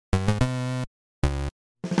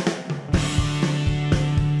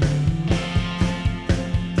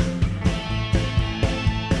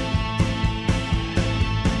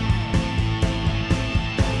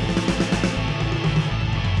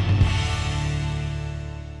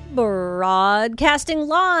Broadcasting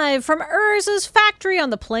live from Urza's factory on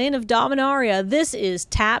the plain of Dominaria, this is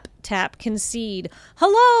Tap Tap Concede.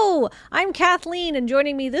 Hello, I'm Kathleen, and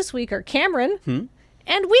joining me this week are Cameron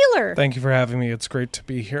and Wheeler. Thank you for having me. It's great to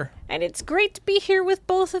be here. And it's great to be here with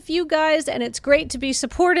both of you guys, and it's great to be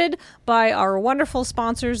supported by our wonderful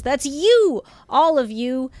sponsors. That's you, all of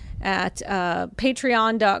you, at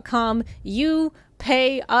patreon.com. You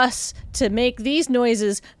pay us to make these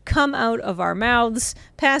noises come out of our mouths,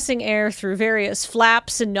 passing air through various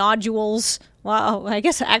flaps and nodules. Well, I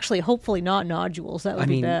guess actually, hopefully not nodules. That would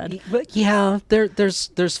be bad. Yeah,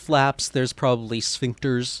 there's flaps. There's probably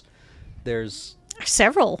sphincters. There's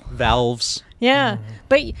several valves. Yeah,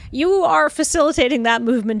 but you are facilitating that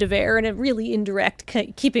movement of air in a really indirect,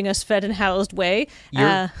 keeping us fed and housed way.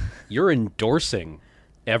 You're endorsing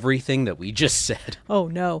everything that we just said. Oh,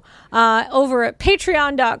 no. Over at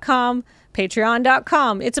patreon.com,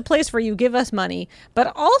 it's a place where you give us money,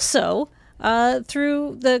 but also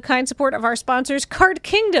through the kind support of our sponsors,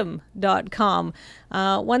 cardkingdom.com.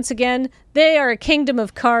 Once again, they are a kingdom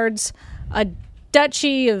of cards, a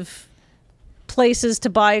duchy of places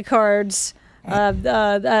to buy cards. There's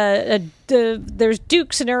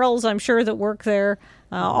dukes and earls, I'm sure, that work there.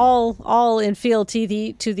 All in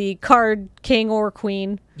fealty to the card king or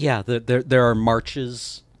queen. Yeah, there are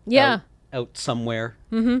marches. Yeah, out somewhere.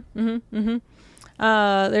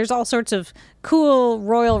 There's all sorts of cool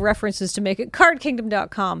royal references to make it.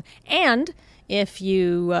 Cardkingdom.com. And if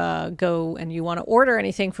you go and you want to order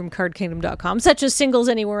anything from cardkingdom.com, such as singles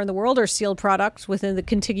anywhere in the world or sealed products within the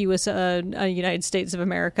contiguous United States of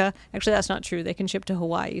America. Actually, that's not true. They can ship to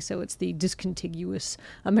Hawaii, so it's the discontiguous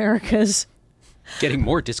Americas. Getting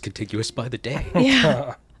more discontiguous by the day.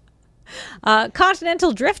 Yeah.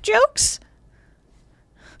 Continental drift jokes.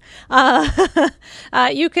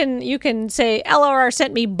 You can say LRR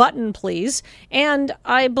sent me button, please. And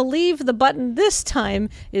I believe the button this time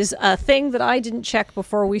is a thing that I didn't check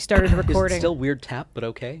before we started recording. Is it still weird tap, but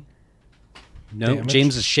okay? No, Damage?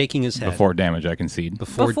 James is shaking his head. Before damage, I concede.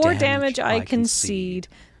 Before damage, I concede.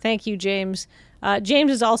 Thank you, James.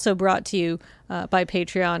 James is also brought to you by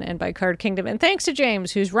Patreon and by Card Kingdom. And thanks to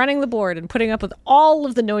James, who's running the board and putting up with all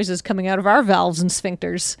of the noises coming out of our valves and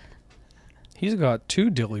sphincters. He's got 2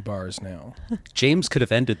 dilly bars now. James could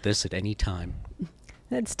have ended this at any time.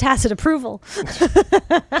 That's tacit approval.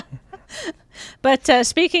 But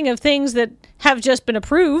speaking of things that have just been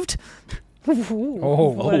approved, what a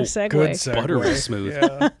segue. Good segue. Buttery smooth.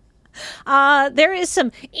 Yeah. There is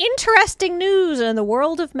some interesting news in the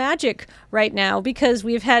world of Magic right now because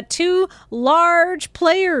we've had 2 large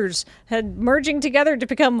players merging together to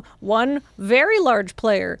become one very large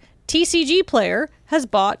player. TCG Player has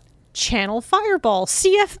bought Channel Fireball,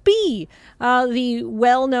 CFB, the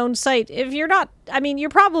well-known site. If you're not, you're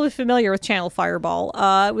probably familiar with Channel Fireball.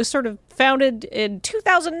 It was sort of founded in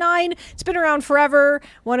 2009. It's been around forever.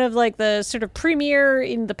 One of the sort of premier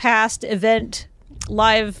in the past event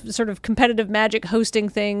live sort of competitive Magic hosting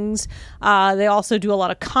things. They also do a lot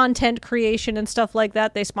of content creation and stuff like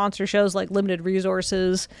that. They sponsor shows like Limited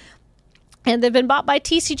Resources. And they've been bought by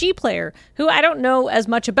TCG Player, who I don't know as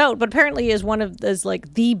much about, but apparently is one of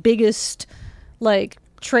the biggest,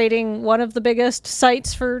 trading, one of the biggest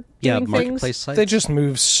sites for doing marketplace things. sites. They just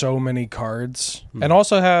move so many cards and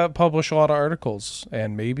also publish a lot of articles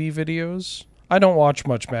and maybe videos. I don't watch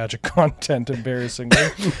much Magic content, embarrassingly,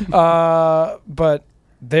 but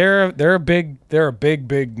they're a big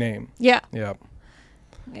name. Yeah. Yep.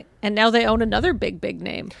 And now they own another big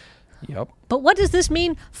name. Yep. But what does this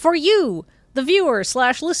mean for you, the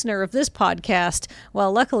viewer/listener of this podcast?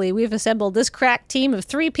 Well, luckily, we've assembled this crack team of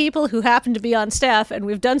 3 people who happen to be on staff, and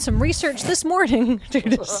we've done some research this morning to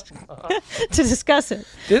discuss it.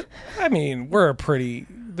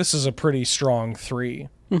 This is a pretty strong 3.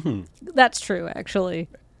 That's true, actually.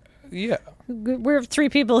 Yeah. We're 3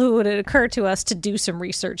 people who would occur to us to do some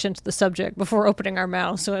research into the subject before opening our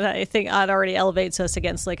mouth. So I think that already elevates us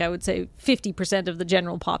against, I would say, 50% of the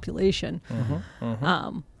general population.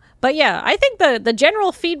 But yeah, I think the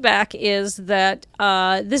general feedback is that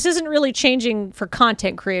this isn't really changing for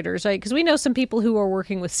content creators, right? Because we know some people who are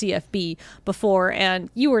working with CFB before, and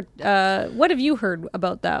you were. What have you heard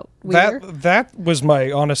about that, Wheeler? That was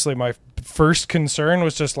my first concern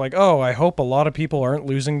was just I hope a lot of people aren't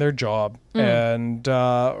losing their job. And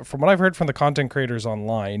from what I've heard from the content creators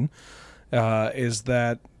online, is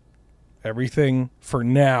that everything for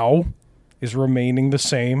now is remaining the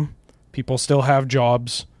same. People still have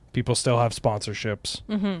jobs. People still have sponsorships.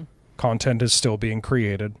 Content is still being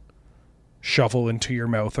created. Shovel into your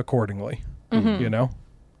mouth accordingly. You know?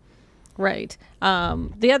 Right.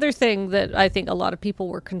 The other thing that I think a lot of people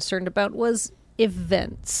were concerned about was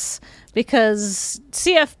events, because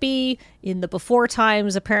CFB in the before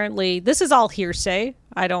times, apparently this is all hearsay.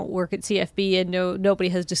 I don't work at CFB, and nobody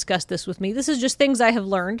has discussed this with me. This is just things I have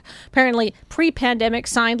learned. Apparently, pre-pandemic,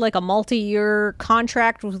 signed like a multi-year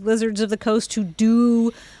contract with Wizards of the Coast to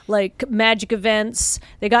do like Magic events.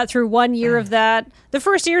 They got through 1 year of that. The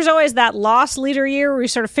first year is always that loss leader year where we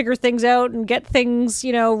sort of figure things out and get things,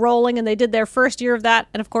 rolling. And they did their first year of that,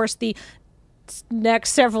 and of course the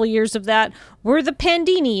next several years of that were the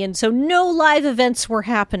Pandini, and so no live events were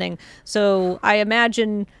happening. So I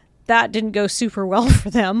imagine that didn't go super well for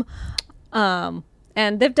them. And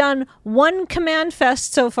they've done one Command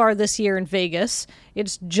Fest so far this year in Vegas.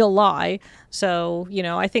 It's July. So,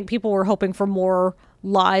 I think people were hoping for more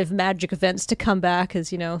live Magic events to come back as,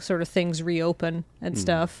 sort of things reopen and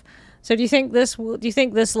stuff. So do you think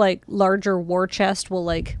this like larger war chest will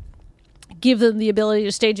like give them the ability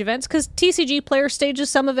to stage events? Because TCG Player stages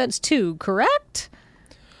some events too, correct?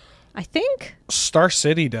 I think Star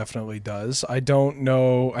City definitely does. I don't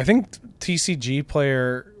know. I think TCG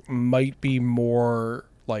Player might be more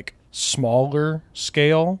like smaller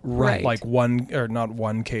scale, Right. Like not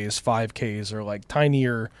 1Ks, 5Ks, or like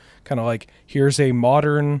tinier, kind of like here's a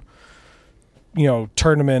modern,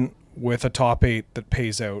 tournament with a top 8 that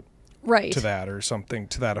pays out right to that or something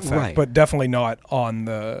to that effect, Right. but definitely not on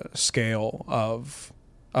the scale of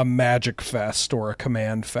a Magic Fest or a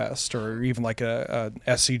Command Fest or even like a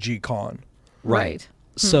SCG Con. right.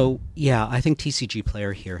 So, yeah, I think TCG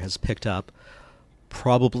Player here has picked up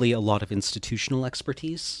probably a lot of institutional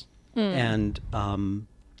expertise and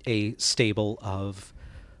a stable of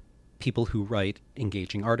people who write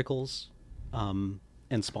engaging articles and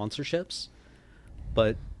sponsorships.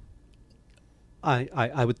 But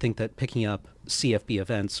I would think that picking up CFB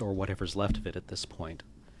events or whatever's left of it at this point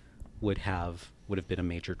would have been a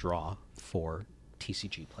major draw for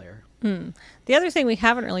TCG Player. The other thing we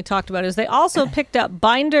haven't really talked about is they also picked up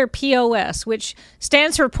Binder POS, which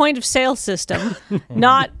stands for Point of Sale System,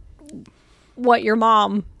 not what your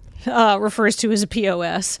mom refers to as a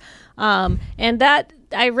POS. And that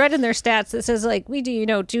I read in their stats that says like we do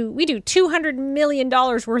 $200 million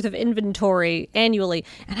worth of inventory annually,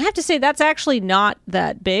 and I have to say that's actually not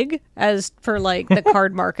that big as for like the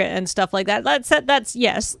card market and stuff like that. That's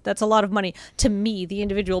yes, that's a lot of money to me, the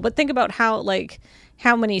individual. But think about how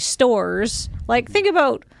many stores, like think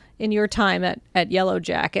about in your time at Yellow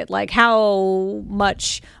Jacket, like how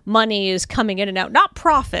much money is coming in and out. Not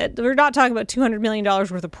profit. We're not talking about $200 million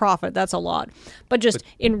worth of profit. That's a lot. But just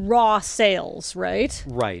in raw sales, right?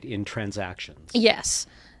 Right, in transactions. Yes.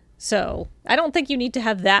 So I don't think you need to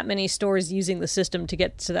have that many stores using the system to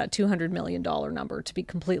get to that $200 million number, to be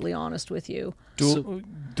completely honest with you.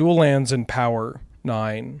 Dual lands and Power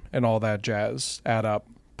 9 and all that jazz add up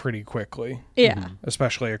pretty quickly. Yeah.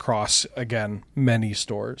 Especially across, again, many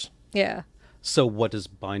stores. Yeah. So what does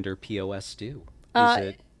Binder POS do?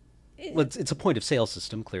 Is it's a point of sale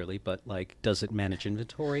system, clearly, but like, does it manage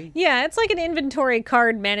inventory? Yeah, it's like an inventory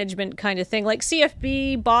card management kind of thing. Like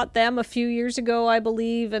CFB bought them a few years ago, I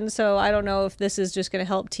believe, and so I don't know if this is just going to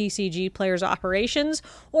help TCG Players' operations,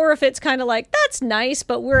 or if it's kind of like, that's nice,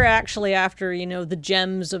 but we're actually after, the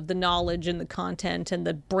gems of the knowledge and the content and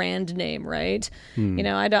the brand name, right?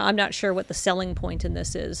 I'm not sure what the selling point in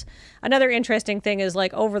this is. Another interesting thing is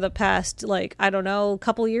like over the past,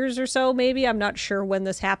 couple years or so, maybe, I'm not sure when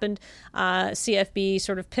this happened, CFB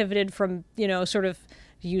sort of pivoted from, sort of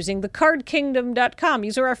using the cardkingdom.com,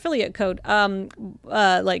 use our affiliate code.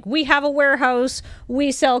 We have a warehouse,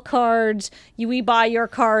 we sell cards, we buy your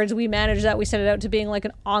cards, we manage that, we set it out to being like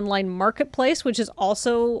an online marketplace, which is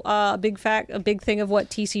also a big thing of what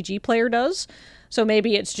TCG Player does. So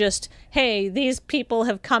maybe it's just, hey, these people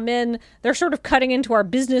have come in, they're sort of cutting into our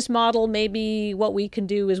business model. Maybe what we can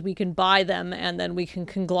do is we can buy them and then we can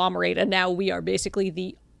conglomerate. And now we are basically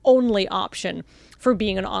the only option for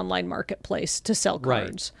being an online marketplace to sell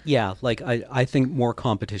cards. Right. Yeah, like I think more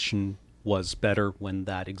competition was better when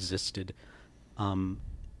that existed.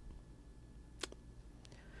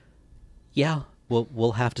 Yeah,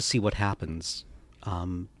 we'll have to see what happens.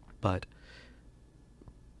 But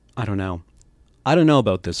I don't know. I don't know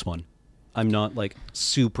about this one. I'm not like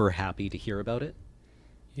super happy to hear about it.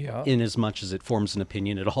 Yeah. In as much as it forms an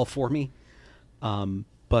opinion at all for me.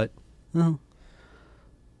 But well,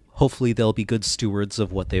 hopefully they'll be good stewards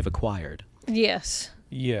of what they've acquired. Yes.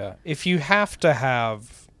 Yeah. If you have to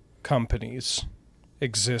have companies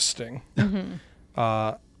existing,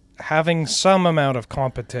 having some amount of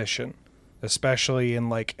competition, especially in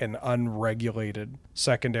like an unregulated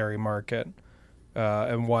secondary market,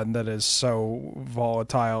 and one that is so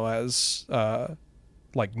volatile as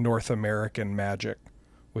like North American Magic,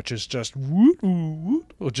 which is just woot, woot,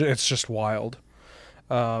 woot. It's just wild.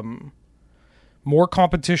 More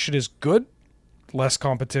competition is good. Less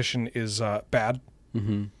competition is bad.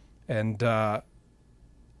 Mm-hmm. And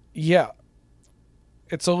yeah,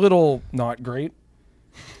 it's a little not great.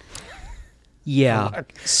 Yeah.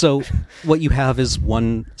 So what you have is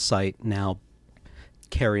one site now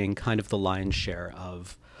carrying kind of the lion's share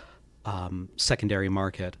of secondary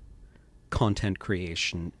market content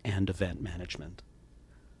creation and event management.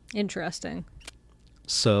 Interesting.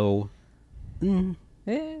 So,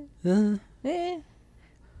 Eh, uh, eh.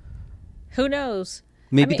 Who knows?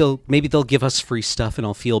 maybe I mean- they'll give us free stuff and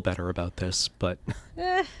I'll feel better about this, but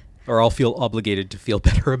Eh. or I'll feel obligated to feel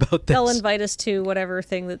better about this. They'll invite us to whatever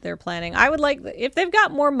thing that they're planning. I would like, if they've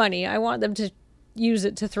got more money, I want them to use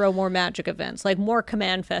it to throw more Magic events, like more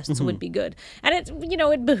Command Fests would be good. And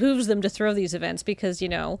it behooves them to throw these events because,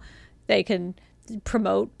 they can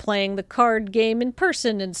promote playing the card game in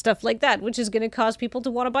person and stuff like that, which is going to cause people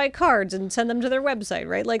to want to buy cards and send them to their website,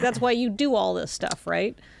 right? Like, that's why you do all this stuff,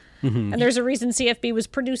 right? And there's a reason CFB was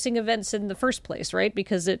producing events in the first place, right?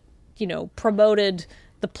 Because it, promoted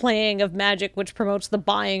the playing of Magic, which promotes the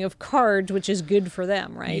buying of cards, which is good for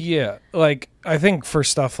them, right? Yeah, like, I think for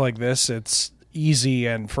stuff like this, it's easy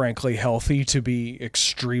and frankly healthy to be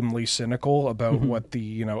extremely cynical about what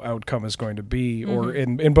the outcome is going to be, or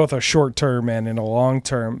in both a short term and in a long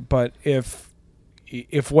term. But if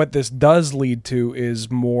what this does lead to is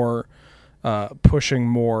more pushing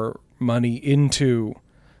more money into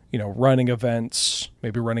running events,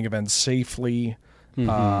 maybe running events safely,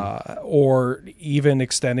 or even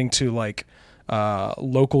extending to like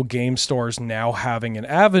local game stores now having an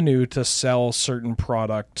avenue to sell certain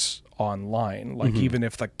products online. Like even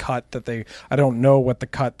if the cut that I don't know what the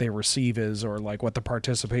cut they receive is, or like what the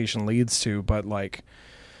participation leads to, but like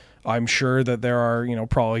I'm sure that there are,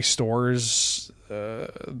 probably stores,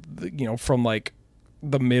 from like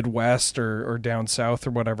the Midwest or down south or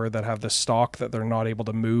whatever that have the stock that they're not able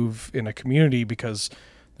to move in a community because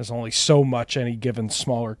there's only so much any given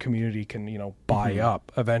smaller community can, buy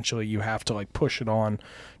up. Eventually you have to like push it on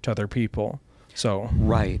to other people. So,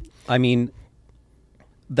 Right. I mean,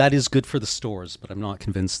 that is good for the stores, but I'm not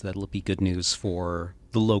convinced that it'll be good news for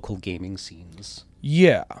the local gaming scenes.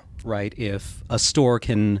 yeah. Right? If a store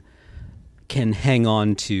can hang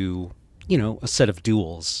on to, a set of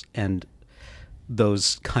duels and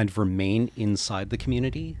those kind of remain inside the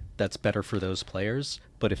community, that's better for those players.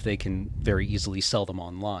 But if they can very easily sell them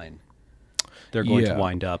online, they're going to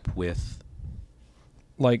wind up with...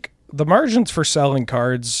 Like, the margins for selling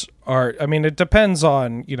cards are, I mean, it depends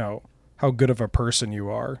on, how good of a person you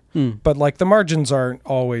are. But, like, the margins aren't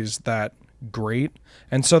always that great.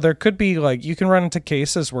 And so there could be, like, you can run into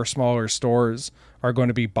cases where smaller stores are going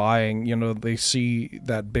to be buying, they see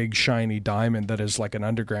that big shiny diamond that is like an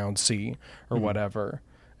underground sea or whatever,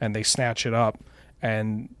 and they snatch it up,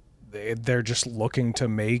 and they're just looking to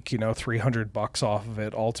make, $300 off of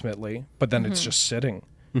it ultimately. But then it's just sitting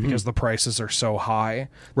because the prices are so high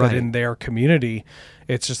that in their community,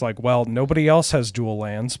 it's just like, well, nobody else has dual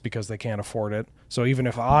lands because they can't afford it. So even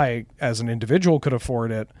if I, as an individual, could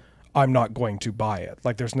afford it, I'm not going to buy it.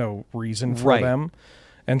 Like, there's no reason for them.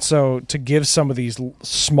 And so to give some of these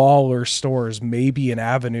smaller stores maybe an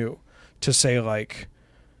avenue to say, like,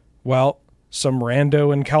 well, some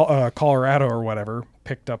rando in Colorado or whatever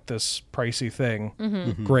picked up this pricey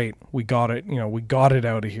thing. Great. We got it. We got it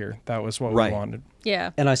out of here. That was what we wanted.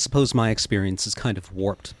 Yeah. And I suppose my experience is kind of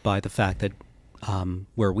warped by the fact that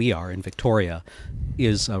where we are in Victoria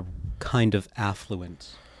is a kind of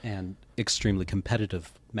affluent and extremely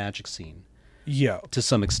competitive Magic scene. Yeah. To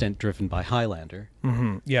some extent driven by Highlander.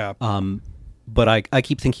 Yeah. But I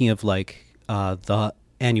keep thinking of like the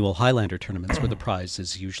annual Highlander tournaments where the prize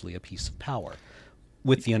is usually a piece of power,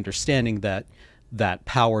 with the understanding that that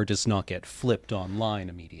power does not get flipped online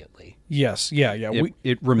immediately. Yes. Yeah. Yeah.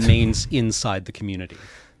 It remains inside the community.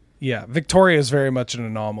 Yeah. Victoria is very much an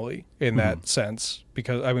anomaly in that sense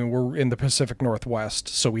because, I mean, we're in the Pacific Northwest,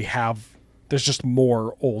 so there's just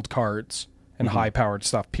more old cards and high-powered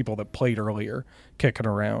stuff, people that played earlier kicking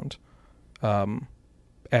around.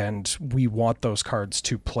 And we want those cards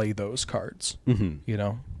to play those cards,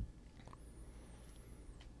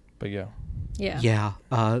 But yeah. Yeah.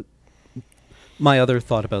 Yeah. My other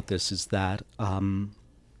thought about this is that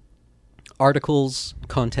articles,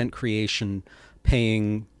 content creation,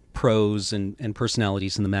 paying pros and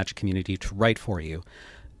personalities in the Magic community to write for you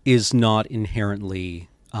is not inherently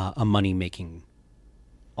a money-making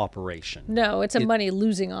operation. No, it's a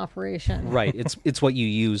money-losing operation. Right. It's what you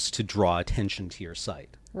use to draw attention to your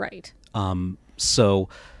site. Right. So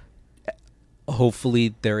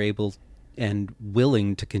hopefully they're able and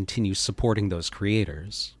willing to continue supporting those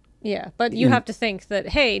creators. Yeah, but you have to think that,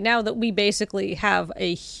 hey, now that we basically have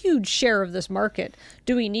a huge share of this market,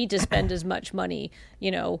 do we need to spend as much money,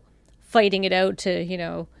 fighting it out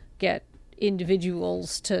to, get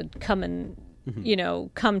individuals to come and,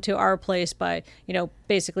 come to our place by,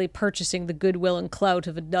 basically purchasing the goodwill and clout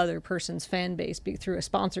of another person's fan base through a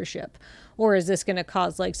sponsorship? Or is this going to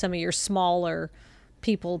cause, like, some of your smaller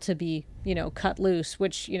people to be, cut loose,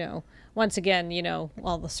 which, once again,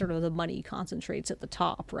 all the sort of the money concentrates at the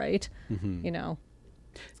top, right?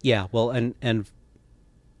 Yeah, well, and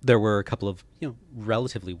there were a couple of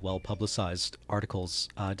relatively well publicized articles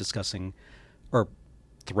discussing, or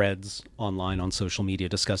threads online on social media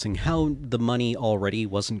discussing how the money already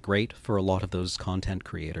wasn't great for a lot of those content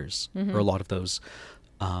creators, or a lot of those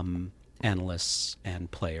analysts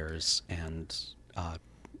and players and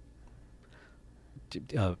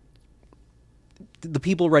the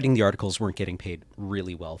people writing the articles weren't getting paid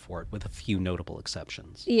really well for it, with a few notable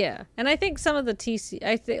exceptions. Yeah, and I think some of the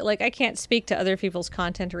I can't speak to other people's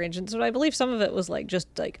content arrangements, but I believe some of it was just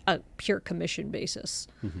a pure commission basis.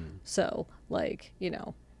 So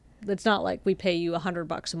it's not like we pay you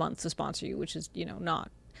 $100 a month to sponsor you, which is not.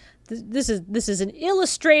 This is an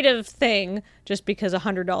illustrative thing, just because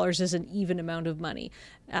 $100 is an even amount of money.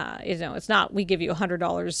 It's not we give you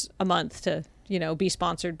 $100 a month to be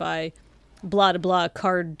sponsored by blah blah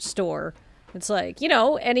card store. It's like,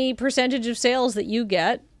 any percentage of sales that you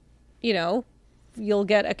get, you'll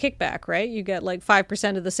get a kickback, right? You get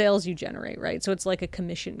 5% of the sales you generate, right? So it's like a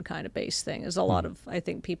commission kind of base thing. There's a lot of, I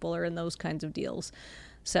think, people are in those kinds of deals.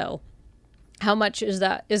 So how much is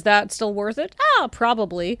that? Is that still worth it?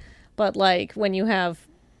 Probably. But when you have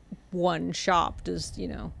one shop, does,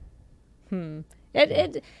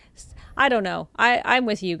 I don't know. I'm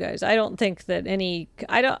with you guys. I don't think that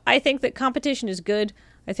I think that competition is good.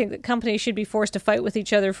 I think that companies should be forced to fight with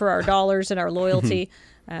each other for our dollars and our loyalty.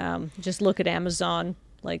 Just look at Amazon.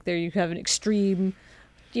 There you have an extreme,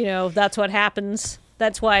 that's what happens.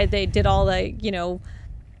 That's why they did all the,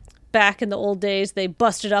 back in the old days, they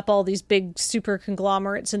busted up all these big super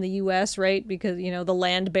conglomerates in the U.S., right? Because, the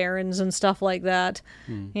land barons and stuff like that,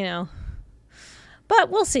 But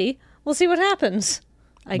we'll see. We'll see what happens,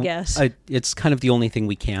 I guess. It's kind of the only thing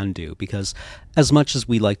we can do, because as much as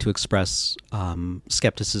we like to express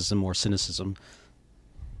skepticism or cynicism,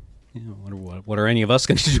 what are any of us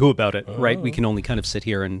going to do about it, right? We can only kind of sit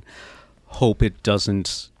here and hope it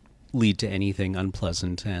doesn't lead to anything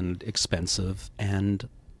unpleasant and expensive and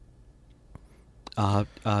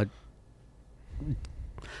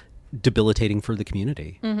debilitating for the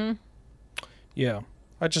community. Yeah.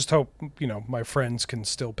 I just hope, my friends can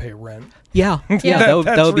still pay rent. Yeah. That's that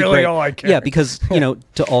would be really great. all I care. Yeah, because,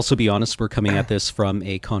 to also be honest, we're coming at this from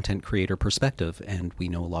a content creator perspective, and we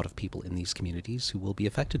know a lot of people in these communities who will be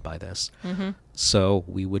affected by this. So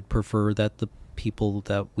we would prefer that the people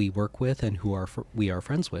that we work with and who we are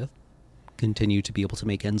friends with continue to be able to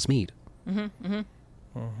make ends meet.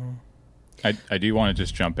 I do want to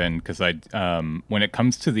just jump in, because when it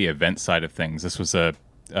comes to the event side of things, this was a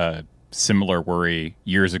similar worry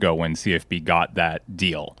years ago when CFB got that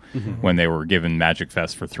deal, when they were given Magic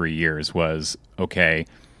Fest for 3 years, was, okay,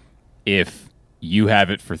 if you have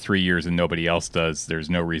it for 3 years and nobody else does, there's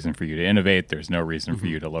no reason for you to innovate. There's no reason for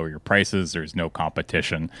you to lower your prices. There's no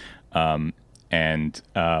competition. And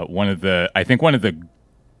one of the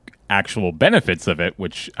actual benefits of it,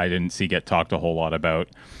 which I didn't see get talked a whole lot about,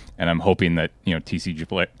 and I'm hoping that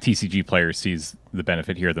TCG players sees the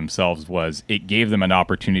benefit here themselves, was it gave them an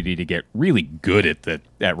opportunity to get really good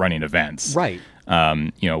at running events. Right.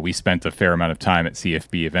 We spent a fair amount of time at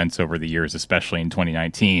CFB events over the years, especially in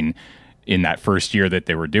 2019, in that first year that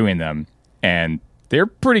they were doing them, and they're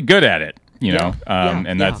pretty good at it.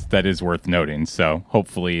 That is worth noting. So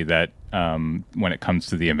hopefully that when it comes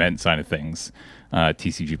to the event side of things,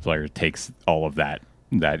 TCG player takes all of that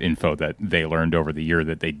info that they learned over the year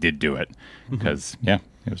that they did do it, because it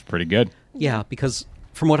was pretty good. Yeah, because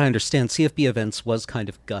from what I understand, CFB events was kind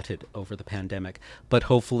of gutted over the pandemic, but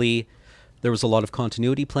hopefully there was a lot of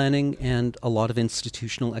continuity planning and a lot of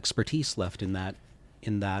institutional expertise left in that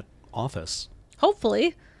office.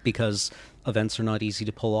 Hopefully, because events are not easy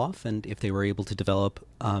to pull off, and if they were able to develop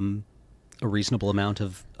a reasonable amount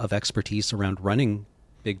of expertise around running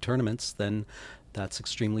big tournaments, then that's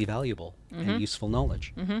extremely valuable and useful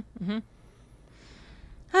knowledge.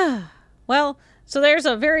 Well, so there's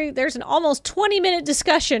an almost 20-minute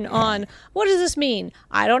discussion on what does this mean?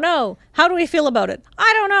 I don't know. How do we feel about it?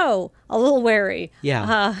 I don't know. A little wary.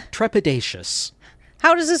 Yeah. Trepidatious.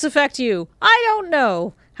 How does this affect you? I don't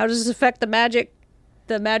know. How does this affect the magic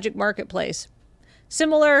marketplace?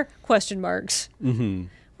 Similar question marks. Mm-hmm.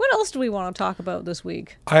 What else do we want to talk about this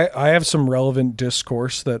week? I have some relevant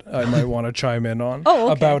discourse that I might want to chime in on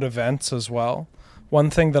about events as well. One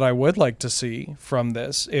thing that I would like to see from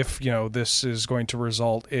this, if this is going to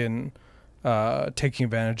result in taking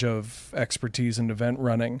advantage of expertise in event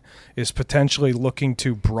running, is potentially looking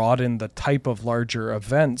to broaden the type of larger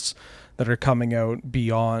events that are coming out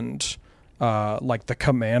beyond like the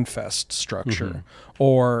Command Fest structure,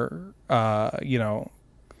 or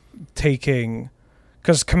taking,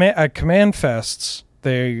 because at Command Fests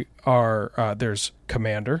they are there's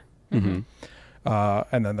Commander, and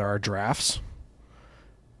then there are drafts.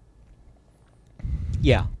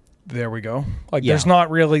 Yeah. There we go. There's not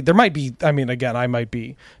really, there might be, I mean, again, I might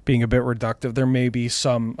be being a bit reductive. There may be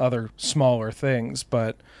some other smaller things,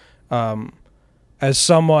 but as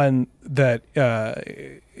someone that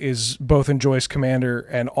is both enjoys Commander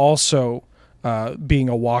and also being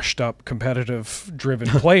a washed up, competitive driven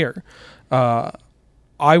player,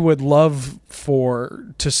 I would love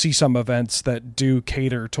to see some events that do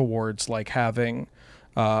cater towards like having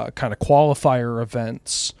kind of qualifier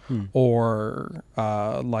events, or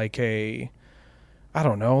like a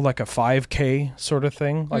 5K sort of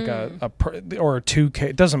thing, like or a 2K.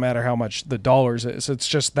 It doesn't matter how much the dollars is. It's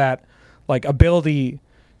just that like ability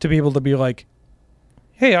to be able to be like,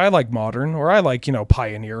 hey, I like Modern, or I like,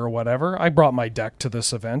 Pioneer or whatever. I brought my deck to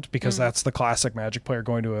this event because that's the classic Magic player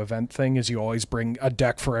going to an event thing, is you always bring a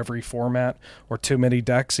deck for every format, or too many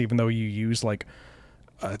decks, even though you use like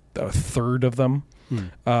a third of them.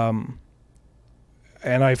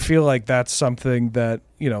 And I feel like that's something that,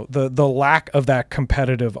 the lack of that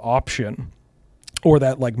competitive option, or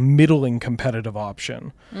that like middling competitive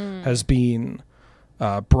option, has been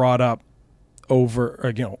brought up over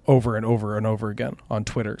and over and over again on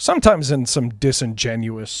Twitter, sometimes in some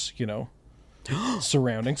disingenuous,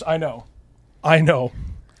 surroundings. I know.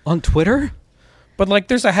 On Twitter? But like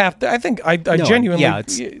there's a half, I think I genuinely,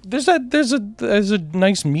 there's a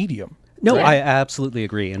nice medium. No, right? I absolutely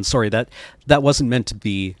agree. And sorry, that wasn't meant to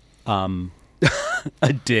be a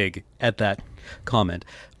dig at that comment.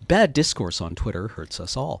 Bad discourse on Twitter hurts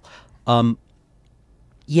us all.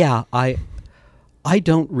 I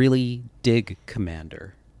don't really dig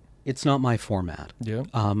Commander. It's not my format. Yeah.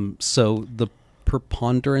 So the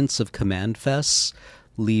preponderance of Command Fests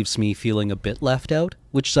leaves me feeling a bit left out,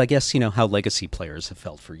 which is, I guess, how Legacy players have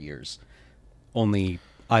felt for years. Only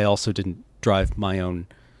I also didn't drive my own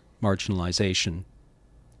marginalization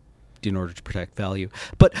in order to protect value.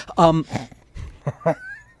 But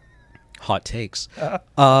hot takes.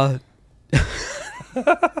 I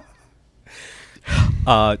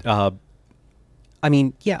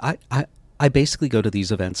mean, yeah, I basically go to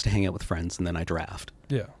these events to hang out with friends, and then I draft.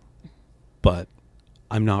 Yeah. But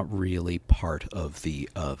I'm not really part of the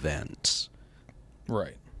event.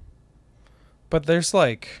 Right. But there's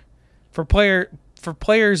like, for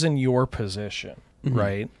players in your position,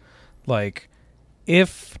 right? Like,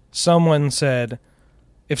 if someone's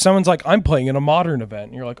like, I'm playing in a Modern event,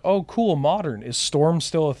 and you're like, oh, cool, Modern, is Storm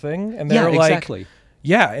still a thing? And they're like, exactly.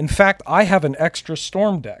 Yeah, in fact, I have an extra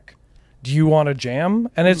Storm deck. Do you want to jam?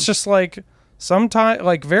 And it's just like, sometimes,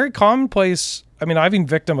 like, very commonplace. I mean, I've been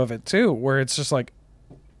victim of it too, where it's just like,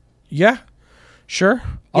 yeah, sure,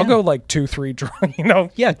 I'll go like 2-3 draw,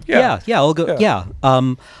 I'll go. Yeah.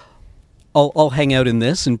 I'll hang out in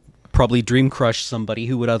this and probably dream crush somebody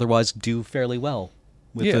who would otherwise do fairly well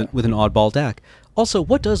with an oddball deck. Also,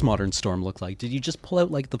 what does Modern Storm look like? Did you just pull out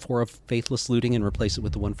like the 4 of Faithless Looting and replace it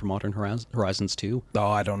with the one from Modern Horizons 2? Oh,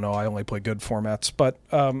 I don't know. I only play good formats, but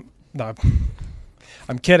no,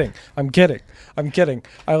 I'm kidding.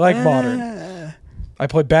 I like Modern. I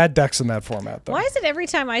play bad decks in that format, though. Why is it every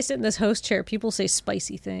time I sit in this host chair, people say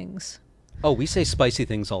spicy things? Oh, we say spicy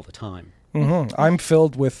things all the time. Mm-hmm. I'm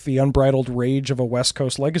filled with the unbridled rage of a West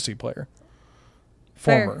Coast Legacy player.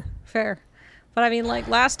 Former. Fair. But I mean, like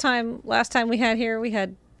last time we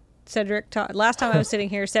had Cedric last time I was sitting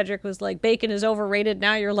here, Cedric was like, bacon is overrated.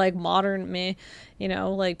 Now you're like, Modern, meh.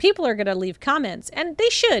 Like people are going to leave comments, and they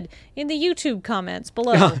should, in the YouTube comments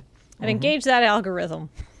below and engage that algorithm.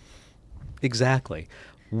 Exactly.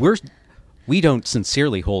 We don't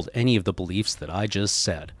sincerely hold any of the beliefs that I just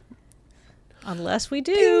said. Unless we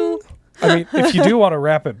do. I mean, if you do want to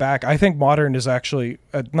wrap it back, I think Modern is actually,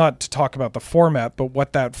 not to talk about the format, but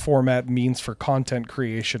what that format means for content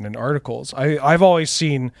creation and articles. I've always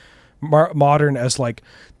seen Modern as like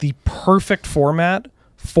the perfect format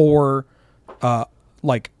for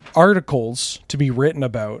like articles to be written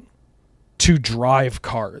about to drive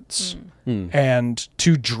cards and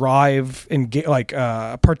to drive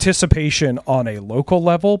participation on a local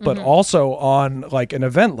level, but also on like an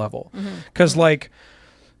event level. Because like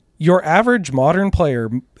your average modern player,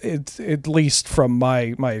 at least from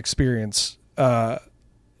my experience,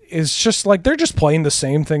 is just like they're just playing the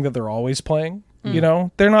same thing that they're always playing. You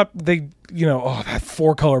know, they're not, that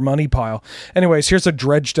 4-color money pile. Anyways, here's a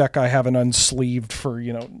dredge deck I haven't unsleeved for,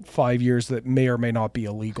 5 years that may or may not be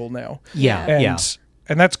illegal now. Yeah.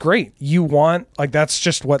 And that's great. You want, like, that's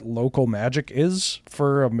just what local Magic is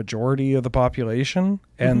for a majority of the population.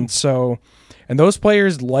 And so, and those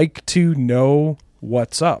players like to know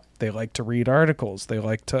what's up. They like to read articles. They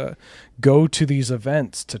like to go to these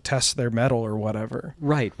events to test their metal or whatever.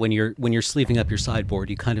 Right. When you're sleeving up your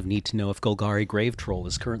sideboard, you kind of need to know if Golgari Grave Troll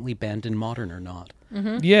is currently banned in Modern or not.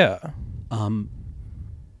 Yeah. And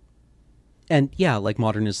yeah, like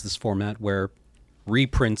Modern is this format where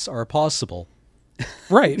reprints are possible.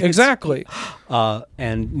 Right, exactly.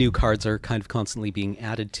 And new cards are kind of constantly being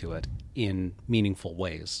added to it in meaningful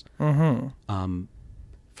ways.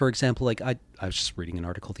 For example, like I was just reading an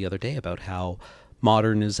article the other day about how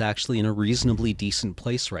Modern is actually in a reasonably decent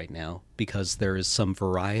place right now because there is some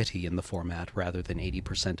variety in the format rather than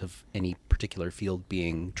 80% of any particular field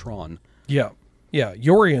being drawn. Yeah.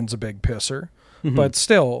 Yorion's a big pisser, but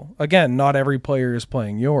still, again, not every player is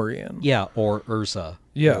playing Yorion. Yeah, or Urza.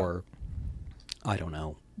 Yeah. Or I don't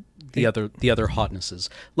know. The other hotnesses.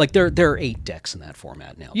 Like there are 8 decks in that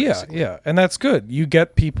format now. Basically. Yeah, and that's good. You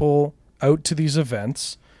get people out to these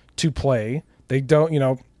events to play. They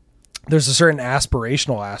don't, there's a certain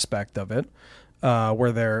aspirational aspect of it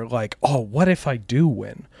where they're like, oh, what if I do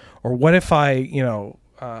win? Or what if I,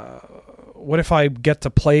 what if I get to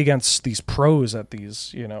play against these pros at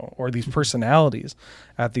these, or these personalities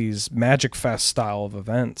at these Magic Fest style of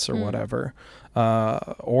events or whatever.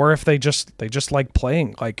 Or if they just like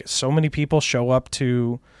playing. Like so many people show up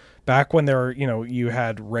to, back when there, you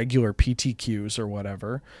had regular PTQs or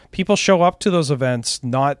whatever, people show up to those events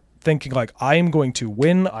not thinking like, I'm going to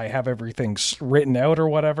win, I have everything written out or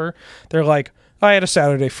whatever. They're like, I had a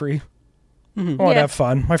Saturday free. I want to have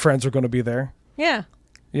fun. My friends are going to be there. Yeah.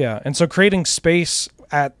 Yeah. And so creating space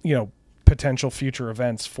at, potential future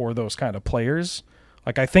events for those kind of players,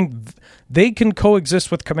 like I think they can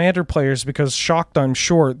coexist with Commander players because Shocked, I'm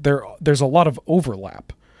sure there's a lot of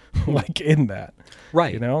overlap like in that.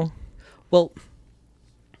 Right. Well,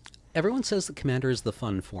 everyone says that Commander is the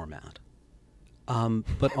fun format.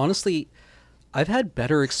 But honestly, I've had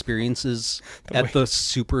better experiences at the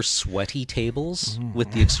super sweaty tables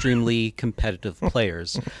with the extremely competitive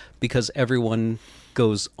players because everyone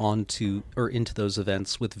goes on to or into those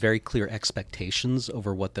events with very clear expectations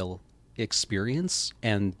over what they'll experience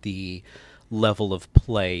and the level of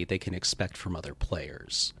play they can expect from other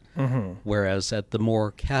players. Whereas at the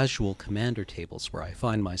more casual Commander tables where I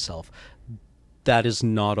find myself, that is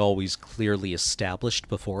not always clearly established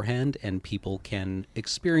beforehand, and people can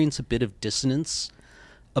experience a bit of dissonance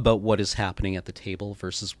about what is happening at the table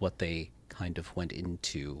versus what they kind of went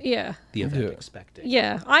into the event expecting.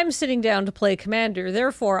 Yeah, I'm sitting down to play Commander,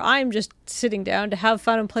 therefore I'm just sitting down to have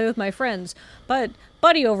fun and play with my friends. But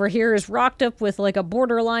Buddy over here is rocked up with like a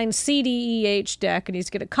borderline CDEH deck, and he's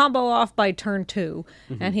going to combo off by turn 2,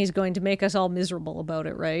 and he's going to make us all miserable about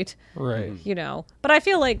it, right? Right. But I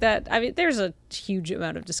feel like that, there's a huge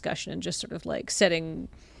amount of discussion and just sort of like setting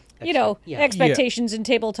expectations in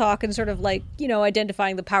table talk and sort of like,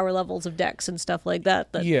 identifying the power levels of decks and stuff like that.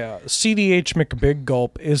 Yeah, CDH McBig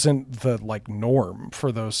Gulp isn't the like norm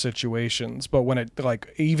for those situations, but when it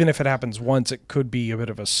like, even if it happens once, it could be a bit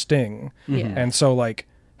of a sting. Yeah. And so like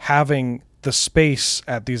having the space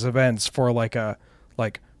at these events for like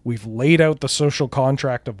we've laid out the social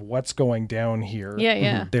contract of what's going down here.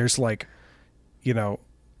 Yeah. There's like,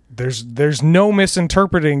 there's no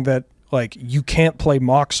misinterpreting that. Like, you can't play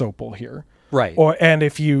Mox Opal here. Right. And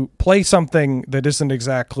if you play something that isn't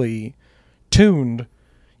exactly tuned,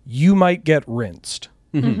 you might get rinsed.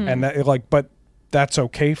 And that, but that's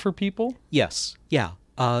okay for people? Yes. Yeah.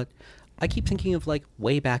 I keep thinking of, like,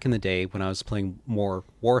 way back in the day when I was playing more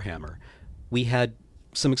Warhammer. We had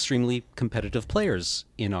some extremely competitive players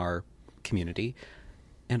in our community,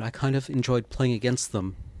 and I kind of enjoyed playing against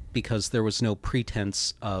them because there was no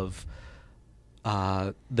pretense of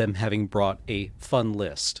them having brought a fun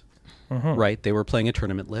list, right? They were playing a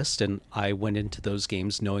tournament list, and I went into those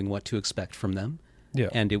games knowing what to expect from them. Yeah.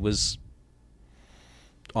 And it was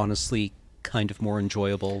honestly kind of more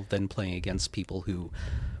enjoyable than playing against people who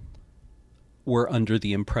were under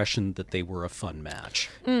the impression that they were a fun match.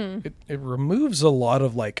 It removes a lot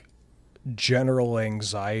of like general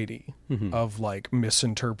anxiety of like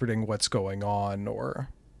misinterpreting what's going on, or,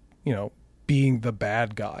 you know, being the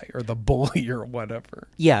bad guy or the bully or whatever.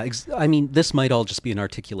 Yeah, I mean, this might all just be an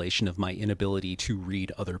articulation of my inability to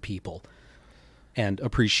read other people and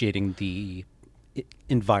appreciating the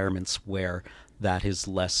environments where that is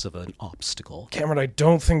less of an obstacle. Cameron, I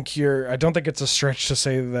don't think it's a stretch to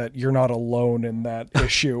say that you're not alone in that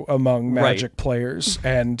issue among Magic players,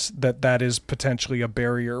 and that is potentially a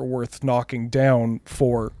barrier worth knocking down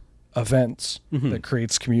for events that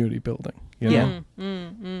creates community building. You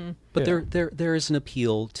know? But there is an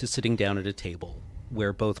appeal to sitting down at a table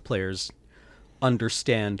where both players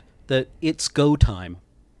understand that it's go time.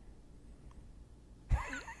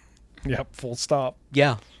 Yep, full stop.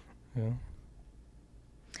 Yeah.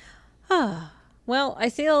 Well, I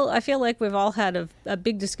feel like we've all had a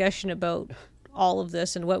big discussion about all of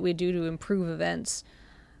this and what we do to improve events.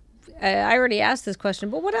 I already asked this question,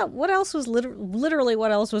 but what else was literally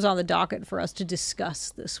what else was on the docket for us to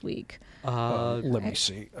discuss this week? Let me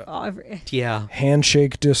see. Yeah.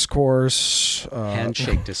 Handshake discourse.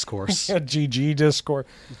 Handshake discourse. GG discourse.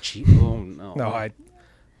 Oh, no. No, I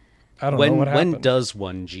don't know what happened. When does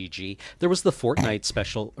one GG? There was the Fortnite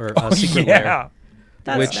special, or Oh, Secret yeah. Lair.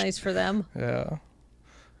 That's nice for them. Yeah.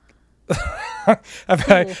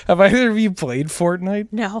 Have either of you played Fortnite?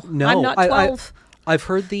 No, No, I'm not 12. I've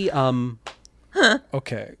heard the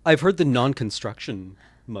Okay. I've heard the non-construction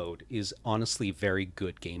mode is honestly very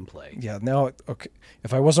good gameplay. Yeah, now, okay.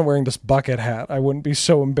 If I wasn't wearing this bucket hat, I wouldn't be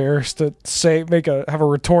so embarrassed to have a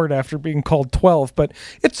retort after being called 12, but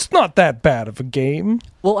it's not that bad of a game.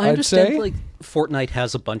 Well, I I'd understand say. like Fortnite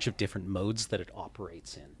has a bunch of different modes that it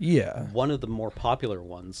operates in. Yeah. One of the more popular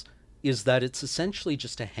ones is that it's essentially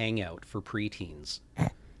just a hangout for preteens.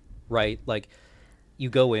 Right? Like you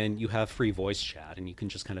go in, you have free voice chat, and you can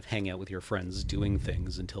just kind of hang out with your friends doing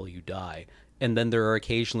things until you die. And then there are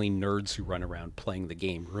occasionally nerds who run around playing the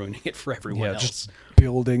game, ruining it for everyone Yeah, else. just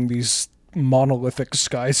building these monolithic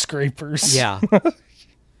skyscrapers. Yeah.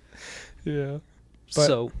 Yeah. But-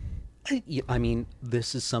 So, I mean,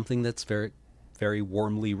 this is something that's very, very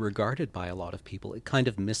warmly regarded by a lot of people. It kind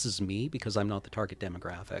of misses me because I'm not the target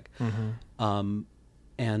demographic.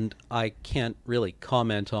 And I can't really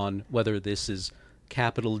comment on whether this is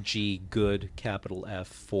capital G good, capital F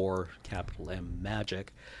for capital M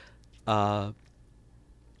magic.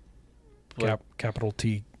 Capital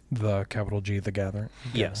T, the capital G, the gathering.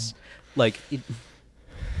 Yes, like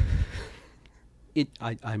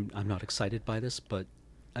I'm not excited by this, but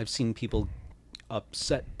I've seen people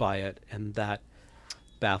upset by it, and that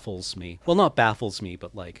baffles me. Well, not baffles me,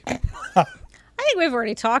 but like I think we've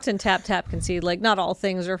already talked in Tap Tap Concede, like not all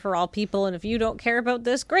things are for all people, and if you don't care about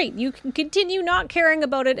this, great. You can continue not caring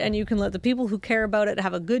about it, and you can let the people who care about it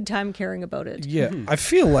have a good time caring about it. Yeah, I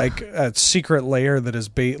feel like a Secret Lair that is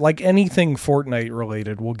like anything Fortnite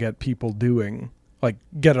related will get people doing. Like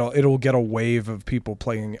it'll get a wave of people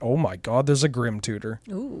playing. Oh my God, there's a Grim Tutor.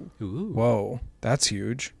 Ooh. Whoa, that's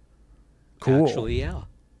huge. Cool. Actually, yeah.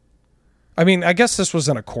 I mean, I guess this was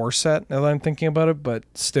in a core set now that I'm thinking about it, but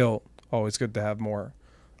still, always good to have more.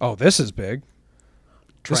 Oh, this is big.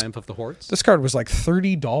 Triumph of the Hordes. This card was like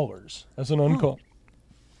 $30 as an uncall.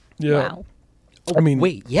 Yeah. Wow. Oh, I mean,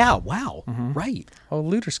 wait, yeah, wow, right. Oh,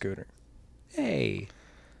 Looter Scooter. Hey,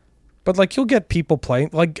 But like you'll get people playing.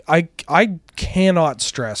 Like I cannot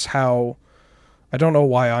stress how. I don't know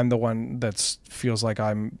why I'm the one that feels like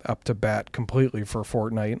I'm up to bat completely for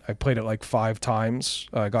Fortnite. I played it like 5 times.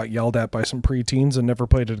 I got yelled at by some preteens and never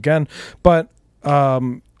played it again. But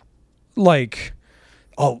like,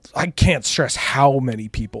 I can't stress how many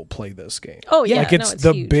people play this game. Oh yeah, like it's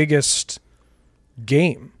no, the huge. biggest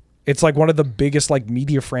game. It's like one of the biggest like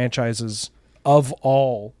media franchises of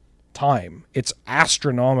all time. It's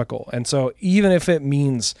astronomical. And so even if it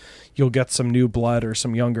means you'll get some new blood or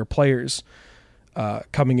some younger players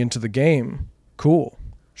coming into the game, cool.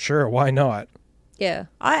 Sure, why not? Yeah,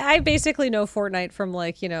 I basically know Fortnite from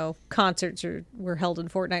like, you know, concerts were held in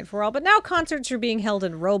Fortnite for a while, but now concerts are being held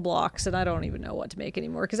in Roblox, and I don't even know what to make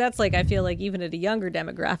anymore, because that's like, I feel like even at a younger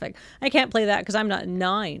demographic, I can't play that because I'm not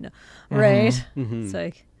 9, right? It's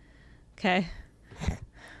like, okay.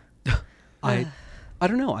 I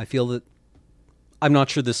don't know. I feel that I'm not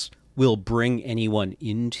sure this will bring anyone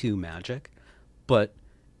into Magic, but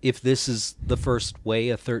if this is the first way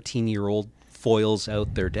a 13-year-old foils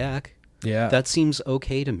out their deck, Yeah. that seems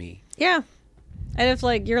okay to me. Yeah. And if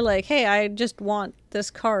like you're like, hey, I just want this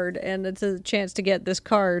card and it's a chance to get this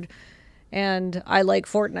card and I like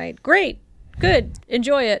Fortnite. Great. Good.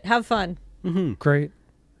 Enjoy it. Have fun. Great.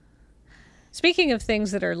 Speaking of things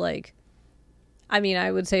that are like, I mean,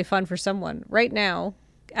 I would say fun for someone. Right now,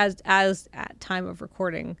 as at time of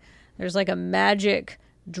recording, there's like a Magic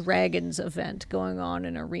Dragons event going on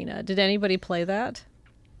in Arena. Did anybody play that?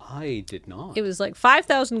 I did not. It was like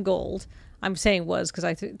 5,000 gold. I'm saying was because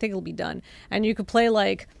I think it'll be done. And you could play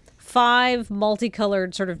like 5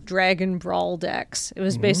 multicolored sort of Dragon Brawl decks. It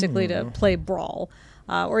was basically to play Brawl.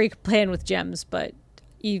 Or you could play in with gems, but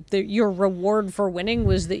your reward for winning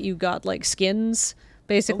was that you got like skins,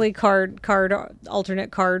 basically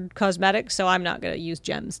alternate card cosmetics. So I'm not going to use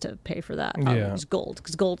gems to pay for that. I'll use gold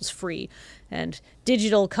because gold is free, and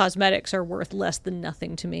digital cosmetics are worth less than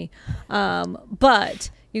nothing to me. But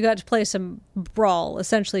you got to play some Brawl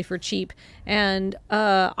essentially for cheap, and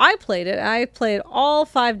I played it. I played all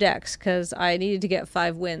 5 decks because I needed to get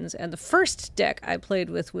 5 wins. And the first deck I played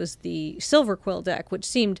with was the Silver Quill deck, which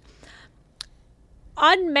seemed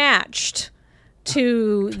unmatched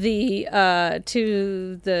to the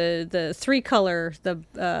 3-color,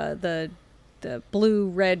 the blue,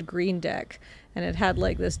 red, green deck, and it had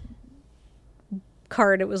like this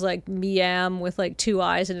card. It was like Miam with like 2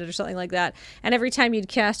 eyes in it or something like that. And every time you'd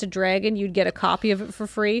cast a dragon, you'd get a copy of it for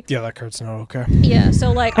free. Yeah, that card's not okay. Yeah,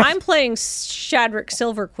 so like I'm playing Shadrick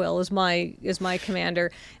Silverquill as my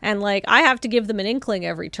commander, and like I have to give them an inkling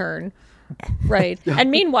every turn. Right. And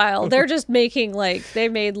meanwhile, they're just making like they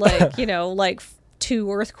made like, like 2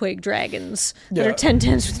 earthquake dragons that are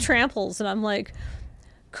 10/10s with tramples, and I'm like,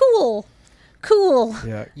 cool.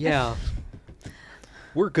 Yeah. Yeah.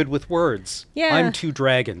 We're good with words. Yeah. I'm 2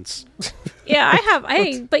 dragons. Yeah,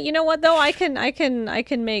 but you know what though? I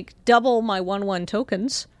can make double my 1/1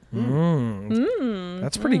 tokens.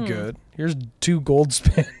 That's pretty good. Here's 2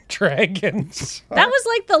 Goldspan dragons. That was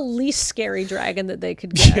like the least scary dragon that they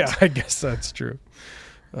could get. Yeah, I guess that's true.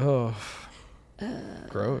 Oh,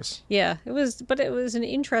 gross. Yeah, it was an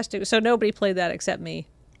interesting. So nobody played that except me.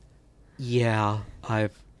 Yeah,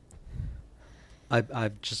 I've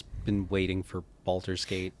just been waiting for Baldur's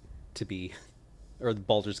Gate to be, or the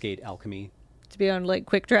Baldur's Gate Alchemy to be on like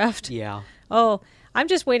Quick Draft. Yeah. Oh, I'm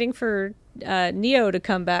just waiting for Neo to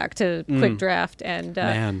come back to Quick Draft, and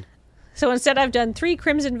Man. So instead I've done 3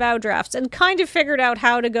 Crimson Vow drafts and kind of figured out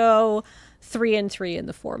how to go 3-3 in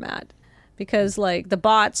the format. Because like the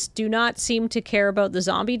bots do not seem to care about the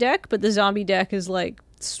zombie deck, but the zombie deck is like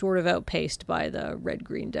sort of outpaced by the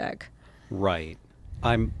red-green deck. Right.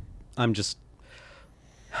 I'm just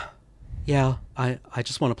yeah, I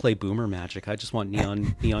just want to play Boomer Magic. I just want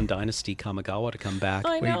Neon Dynasty Kamigawa to come back.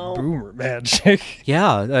 I know. Boomer Magic.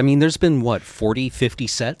 Yeah, I mean there's been 40, 50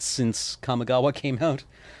 sets since Kamigawa came out.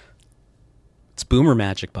 It's Boomer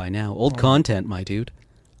Magic by now. Old content, my dude.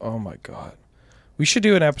 Oh my god. We should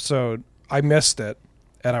do an episode. I missed it,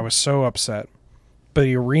 and I was so upset. But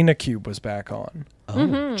the Arena Cube was back on.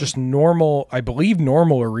 Oh. Just normal, I believe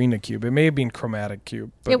normal Arena Cube. It may have been Chromatic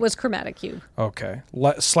Cube. But, It was Chromatic Cube. okay.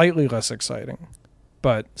 Slightly less exciting,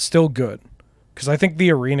 but still good. Because I think the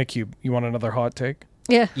Arena Cube, you want another hot take?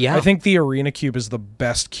 Yeah. Yeah. I think the Arena Cube is the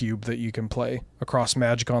best cube that you can play across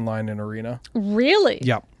Magic Online and Arena. Really?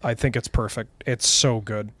 Yeah, I think it's perfect. It's so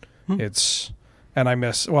good. And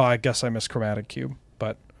I guess I miss Chromatic Cube,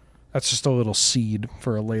 but that's just a little seed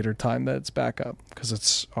for a later time that it's back up because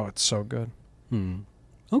it's so good.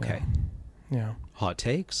 Okay. Yeah. Hot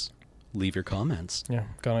takes. Leave your comments. Yeah.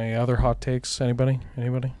 Got any other hot takes? Anybody?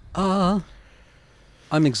 I'm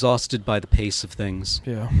exhausted by the pace of things.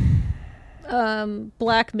 Yeah.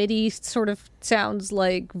 Black MIDI sort of sounds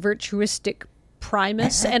like virtuistic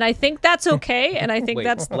Primus, and I think that's okay, and I think Wait,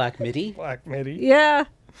 that's Black MIDI? Black MIDI. yeah.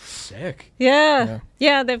 Sick. Yeah,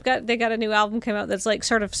 they got a new album came out that's like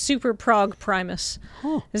sort of super prog Primus,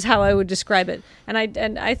 is how I would describe it. And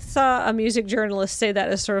I saw a music journalist say that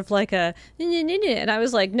as sort of like a, and I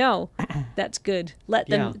was like, no, that's good. Let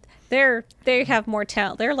them. They have more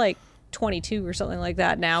talent. They're like 22 or something like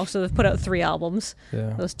that now, so they've put out 3 albums.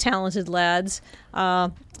 Yeah. Those talented lads,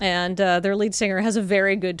 and their lead singer has a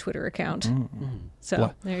very good Twitter account.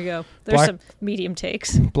 So there you go. There's some medium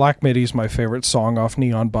takes. Black MIDI's my favorite song off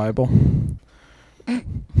Neon Bible.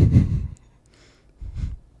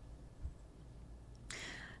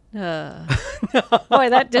 Boy,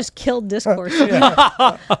 that just killed discourse.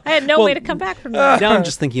 I had no way to come back from that. Now I'm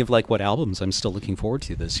just thinking of like what albums I'm still looking forward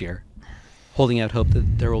to this year. Holding out hope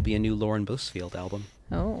that there will be a new Lauren Busfield album.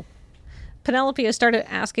 Oh. Penelope has started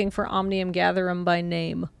asking for Omnium Gatherum by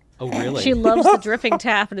name. Oh, really? She loves the dripping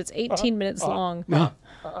tap, and it's 18 minutes long.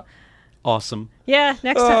 Awesome. Yeah,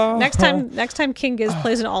 next time King Giz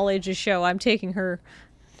plays an all ages show, I'm taking her.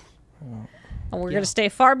 And we're going to stay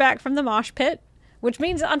far back from the mosh pit, which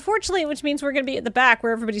means we're going to be at the back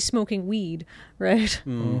where everybody's smoking weed, right?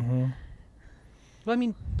 Well, I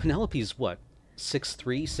mean, Penelope's what?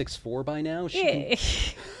 6'3", 6'4" by now. Yeah.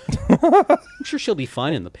 I'm sure she'll be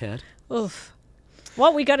fine in the pit. Oof.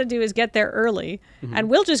 What we got to do is get there early, and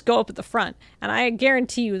we'll just go up at the front. And I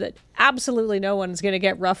guarantee you that absolutely no one's going to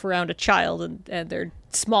get rough around a child and their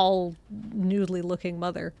small, noodly-looking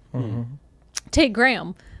mother. Take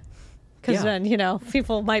Graham. Because then,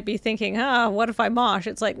 people might be thinking, what if I mosh?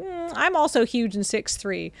 It's like, I'm also huge and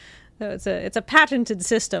 6'3". So it's a patented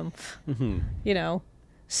system.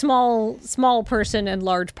 Small person and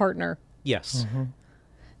large partner. Yes.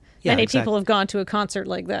 Many people have gone to a concert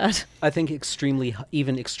like that. I think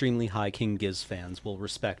even extremely high King Giz fans will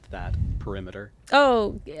respect that perimeter.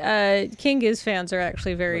 Oh, King Giz fans are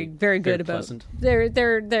actually very good about. Pleasant.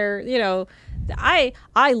 They're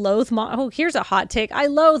I loathe here's a hot take. I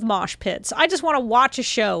loathe mosh pits. I just want to watch a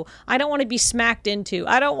show. I don't want to be smacked into.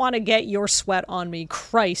 I don't want to get your sweat on me.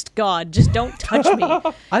 Christ God, just don't touch me.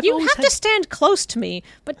 You have to stand close to me,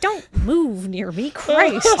 but don't move near me.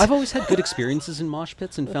 Christ. I've always had good experiences in mosh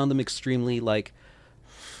pits and found them extremely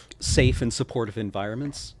safe and supportive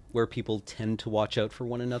environments where people tend to watch out for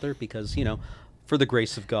one another because, for the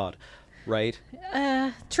grace of God, right?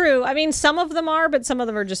 True. I mean, some of them are, but some of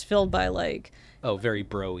them are just filled by very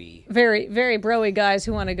bro-y. Very, very bro-y guys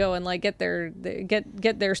who want to go and get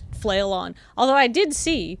their flail on. Although I did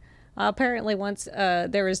see apparently once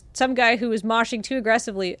there was some guy who was moshing too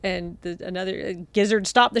aggressively, and another Gizzard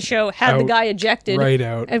stopped the show, had the guy ejected, right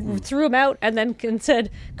out, and threw him out, and then said,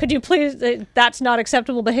 "Could you please? That's not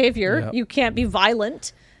acceptable behavior. Yep. You can't be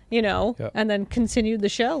violent." Yep. And then continued the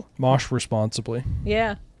show. Mosh responsibly.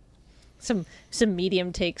 Yeah. Some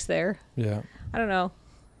medium takes there. Yeah. I don't know.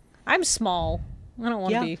 I'm small. I don't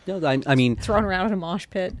want to be thrown around in a mosh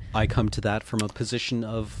pit. I come to that from a position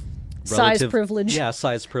of size privilege. Yeah,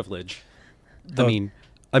 size privilege. I'm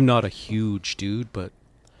not a huge dude, but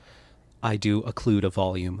I do occlude a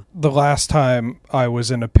volume. The last time I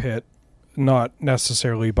was in a pit, not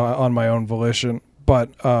necessarily on my own volition, but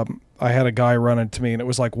I had a guy run into me, and it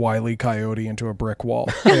was like Wile E. Coyote into a brick wall.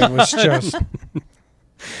 It was just...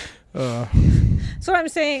 So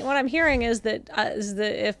what I'm hearing is that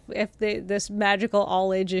if this magical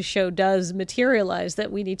all ages show does materialize,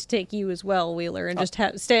 that we need to take you as well, Wheeler, and just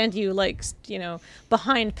stand you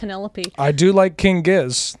behind Penelope. I do like King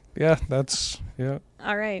Giz. Yeah,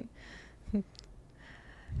 All right.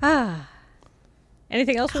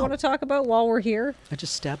 Anything else we want to talk about while we're here? I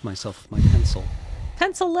just stabbed myself with my pencil.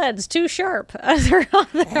 Pencil lead's too sharp. They're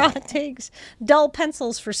hot takes. Dull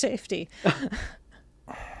pencils for safety.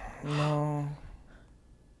 No.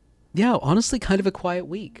 Yeah, honestly, kind of a quiet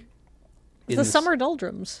week. It's the summer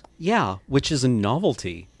doldrums. Yeah, which is a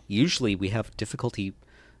novelty. Usually we have difficulty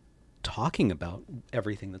talking about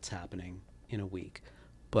everything that's happening in a week.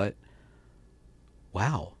 But,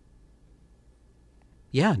 wow.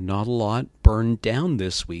 Yeah, not a lot burned down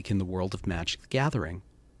this week in the world of Magic the Gathering.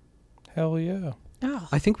 Hell yeah. Oh.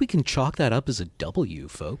 I think we can chalk that up as a W,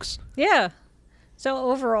 folks. Yeah. So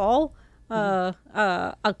overall...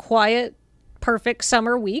 a quiet, perfect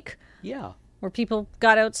summer week. Yeah. Where people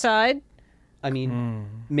got outside. I mean,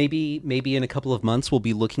 maybe in a couple of months we'll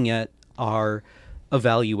be looking at our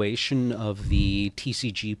evaluation of the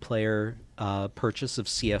TCG Player purchase of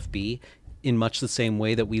CFB in much the same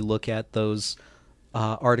way that we look at those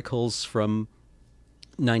articles from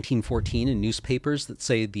 1914 in newspapers that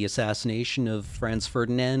say the assassination of Franz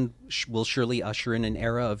Ferdinand will surely usher in an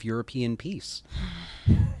era of European peace.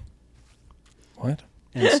 What?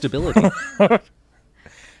 And stability.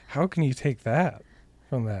 How can you take that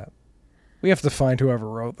from that? We have to find whoever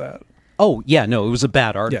wrote that. Oh, yeah, no, it was a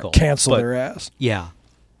bad article. Yeah, cancel their ass. Yeah,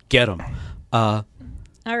 get them. All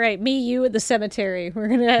right, me, you at the cemetery. We're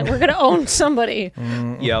gonna own somebody.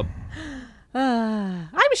 Yep.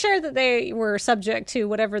 I'm sure that they were subject to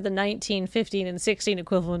whatever the 19, 15, and 16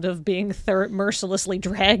 equivalent of being mercilessly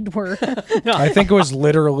dragged were. I think it was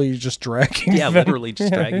literally just dragging them. Literally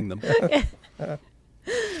just dragging them.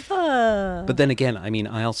 But then again, I mean,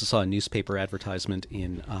 I also saw a newspaper advertisement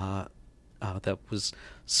in that was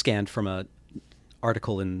scanned from an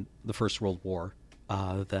article in the First World War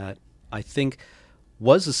that I think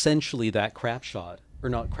was essentially that crap shot, or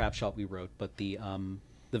not crap shot we wrote, but the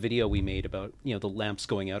video we made about the lamps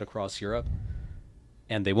going out across Europe,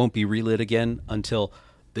 and they won't be relit again until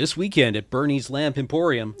this weekend at Bernie's Lamp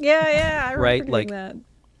Emporium. Yeah, I remember right, that.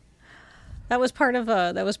 That was part of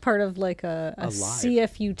a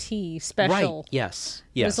CFUT special. Right. Yes.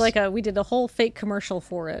 It was we did a whole fake commercial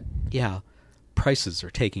for it. Yeah. Prices are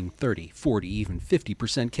taking 30, 40, even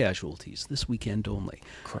 50% casualties this weekend only.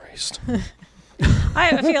 Christ.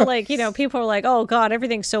 I feel like, people are like, oh God,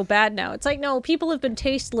 everything's so bad now. It's like, no, people have been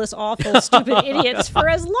tasteless, awful, stupid idiots for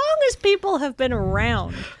as long as people have been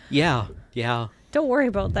around. Yeah. Don't worry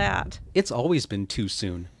about that. It's always been too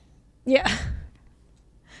soon. Yeah.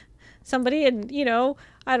 Somebody in,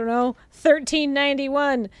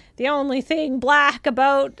 1391. The only thing black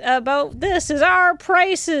about this is our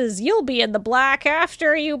prices. You'll be in the black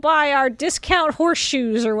after you buy our discount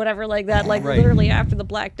horseshoes or whatever like that. Like Right. literally after the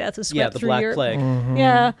Black Death is swept The through Black Europe. Plague.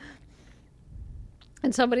 Yeah.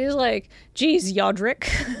 And somebody's like, geez, Yodrick.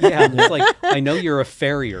 Yeah, it's like, I know you're a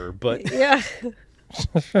farrier, but Yeah.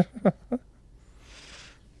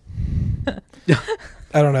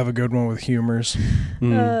 I don't have a good one with humors,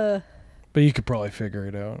 Uh, but you could probably figure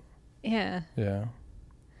it out. yeah. Yeah.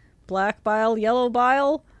 Black bile, yellow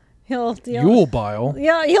bile. Yule bile.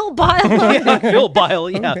 Yeah, he'll bile. Phil Bile,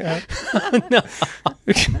 yeah. No.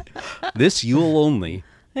 This Yule only.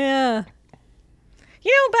 Yeah.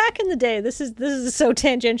 Back in the day, this is so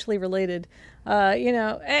tangentially related.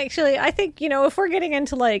 Actually, I think, if we're getting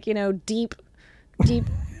into like, deep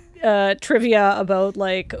trivia about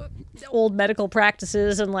like old medical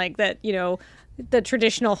practices and like that, the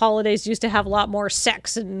traditional holidays used to have a lot more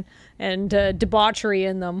sex and debauchery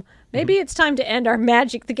in them. Maybe it's time to end our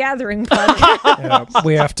Magic the Gathering podcast. Yeah,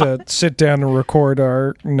 we have to sit down and record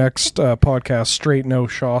our next podcast, Straight No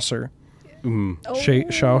Chaucer.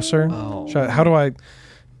 Chaucer? Oh. How do I...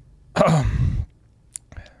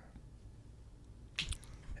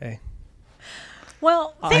 Hey,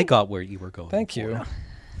 Well, I got where you were going. thank you.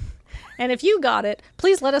 and if you got it,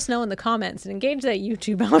 please let us know in the comments and engage that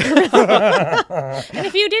YouTube algorithm. And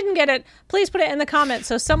if you didn't get it, please put it in the comments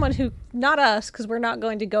so someone who, not us, because we're not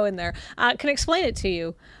going to go in there, can explain it to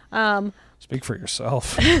you. Speak for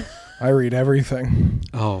yourself. I read everything.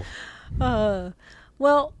 Oh.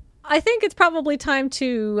 Well, I think it's probably time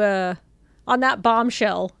to, on that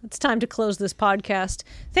bombshell, it's time to close this podcast.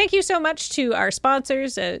 Thank you so much to our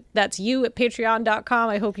sponsors. That's you at patreon.com.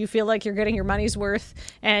 I hope you feel like you're getting your money's worth.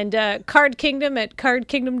 And Card Kingdom at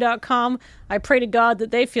cardkingdom.com. I pray to God that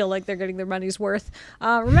they feel like they're getting their money's worth.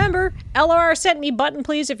 Remember, LR sent me button,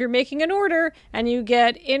 please, if you're making an order and you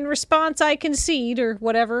get in response I concede or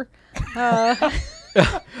whatever.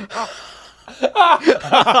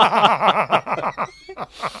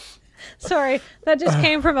 Sorry, that just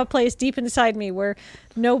came from a place deep inside me where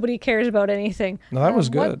nobody cares about anything. No, that was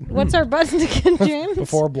good. What's our button again, James?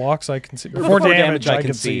 Before blocks, I concede. Before damage, I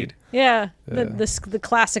concede. Yeah, the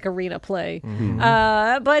classic arena play.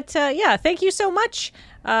 But thank you so much.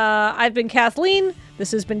 I've been Kathleen.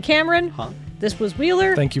 This has been Cameron. This was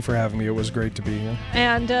Wheeler. Thank you for having me. It was great to be here.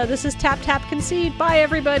 And this is Tap Tap Concede. Bye,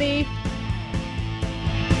 everybody.